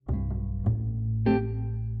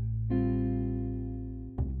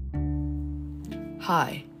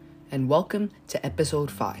Hi, and welcome to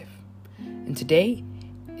episode 5. And today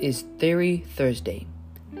is Theory Thursday.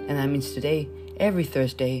 And that means today, every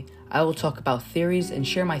Thursday, I will talk about theories and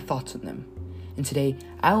share my thoughts on them. And today,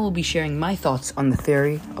 I will be sharing my thoughts on the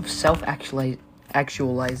theory of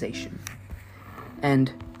self-actualization.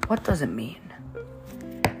 And what does it mean?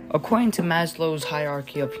 According to Maslow's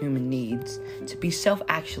hierarchy of human needs, to be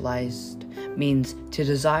self-actualized means to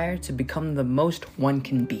desire to become the most one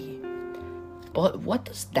can be. But what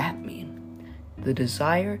does that mean? The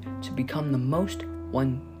desire to become the most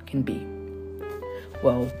one can be.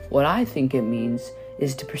 Well, what I think it means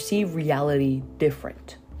is to perceive reality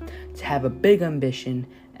different, to have a big ambition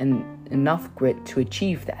and enough grit to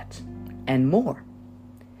achieve that, and more.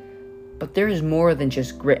 But there is more than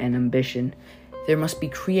just grit and ambition. There must be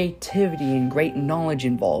creativity and great knowledge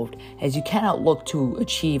involved, as you cannot look to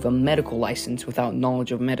achieve a medical license without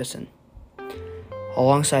knowledge of medicine.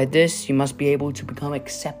 Alongside this, you must be able to become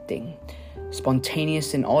accepting,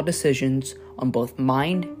 spontaneous in all decisions on both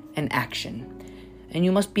mind and action. And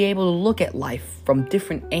you must be able to look at life from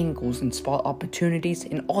different angles and spot opportunities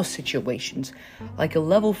in all situations, like a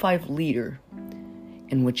level 5 leader,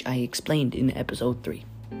 in which I explained in episode 3.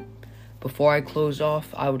 Before I close off,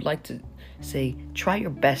 I would like to say, try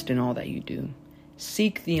your best in all that you do.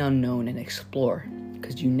 Seek the unknown and explore,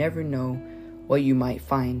 because you never know what you might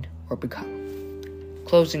find or become.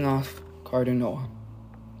 Closing off, Carter Noah.